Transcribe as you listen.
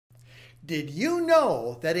Did you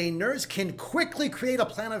know that a nurse can quickly create a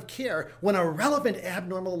plan of care when a relevant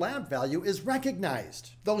abnormal lab value is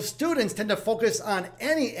recognized? Though students tend to focus on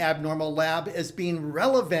any abnormal lab as being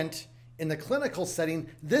relevant in the clinical setting,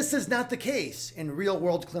 this is not the case in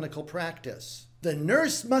real-world clinical practice. The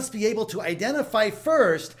nurse must be able to identify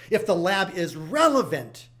first if the lab is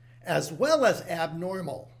relevant as well as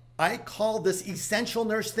abnormal. I call this essential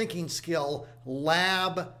nurse thinking skill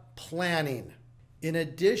lab planning. In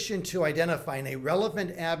addition to identifying a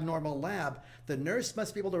relevant abnormal lab, the nurse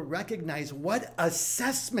must be able to recognize what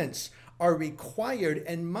assessments are required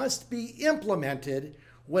and must be implemented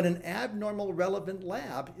when an abnormal relevant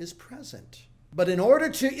lab is present. But in order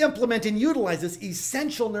to implement and utilize this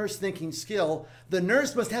essential nurse thinking skill, the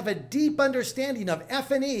nurse must have a deep understanding of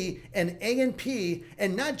F&E and A&P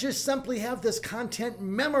and not just simply have this content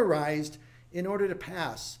memorized in order to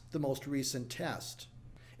pass the most recent test.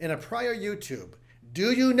 In a prior YouTube,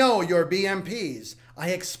 Do You Know Your BMPs?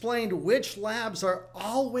 I explained which labs are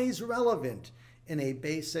always relevant in a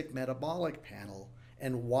basic metabolic panel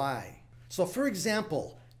and why. So for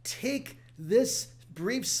example, take this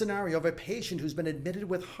brief scenario of a patient who's been admitted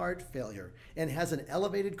with heart failure and has an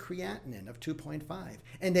elevated creatinine of 2.5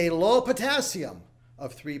 and a low potassium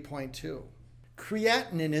of 3.2.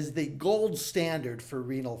 Creatinine is the gold standard for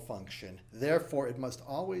renal function. Therefore, it must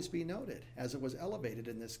always be noted as it was elevated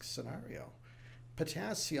in this scenario.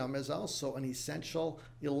 Potassium is also an essential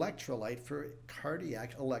electrolyte for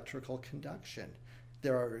cardiac electrical conduction.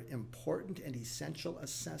 There are important and essential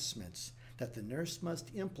assessments that the nurse must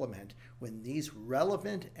implement when these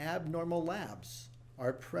relevant abnormal labs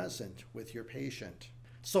are present with your patient.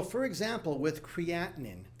 So for example, with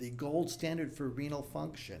creatinine, the gold standard for renal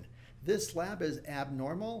function, this lab is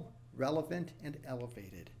abnormal, relevant, and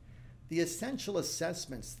elevated. The essential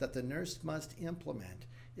assessments that the nurse must implement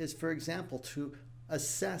is, for example, to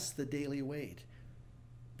assess the daily weight.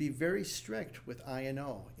 Be very strict with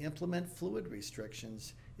I&O. Implement fluid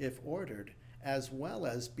restrictions if ordered, as well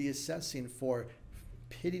as be assessing for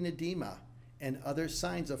pitting edema and other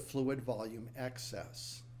signs of fluid volume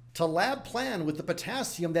excess. To lab plan with the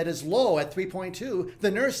potassium that is low at 3.2,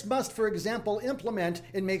 the nurse must, for example, implement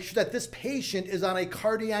and make sure that this patient is on a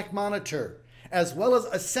cardiac monitor, as well as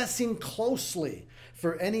assessing closely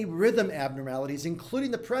for any rhythm abnormalities,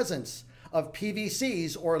 including the presence of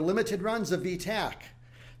PVCs or limited runs of VTAC.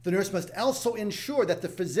 The nurse must also ensure that the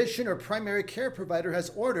physician or primary care provider has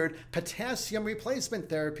ordered potassium replacement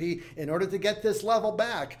therapy in order to get this level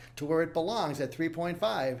back to where it belongs at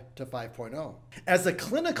 3.5 to 5.0. As a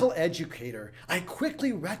clinical educator, I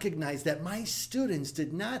quickly recognized that my students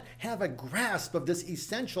did not have a grasp of this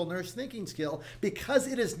essential nurse thinking skill because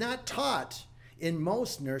it is not taught in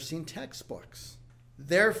most nursing textbooks.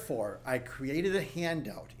 Therefore, I created a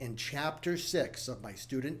handout in Chapter 6 of my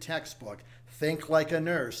student textbook, Think Like a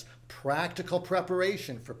Nurse, Practical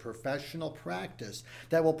Preparation for Professional Practice,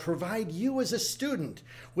 that will provide you as a student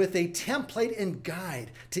with a template and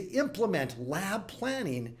guide to implement lab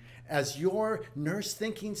planning as your nurse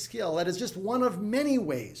thinking skill. That is just one of many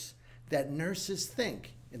ways that nurses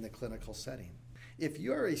think in the clinical setting. If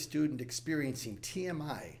you're a student experiencing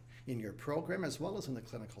TMI in your program as well as in the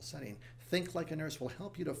clinical setting, Think Like a Nurse will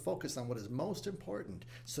help you to focus on what is most important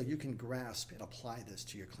so you can grasp and apply this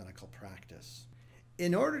to your clinical practice.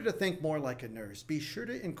 In order to think more like a nurse, be sure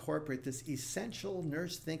to incorporate this essential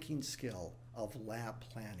nurse thinking skill of lab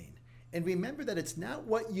planning. And remember that it's not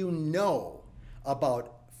what you know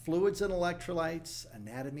about fluids and electrolytes,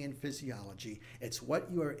 anatomy and physiology, it's what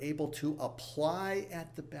you are able to apply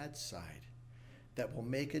at the bedside that will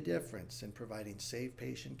make a difference in providing safe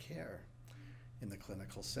patient care in the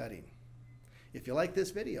clinical setting. If you like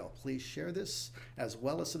this video, please share this as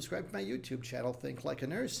well as subscribe to my YouTube channel, Think Like a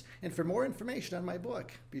Nurse. And for more information on my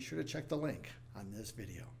book, be sure to check the link on this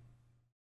video.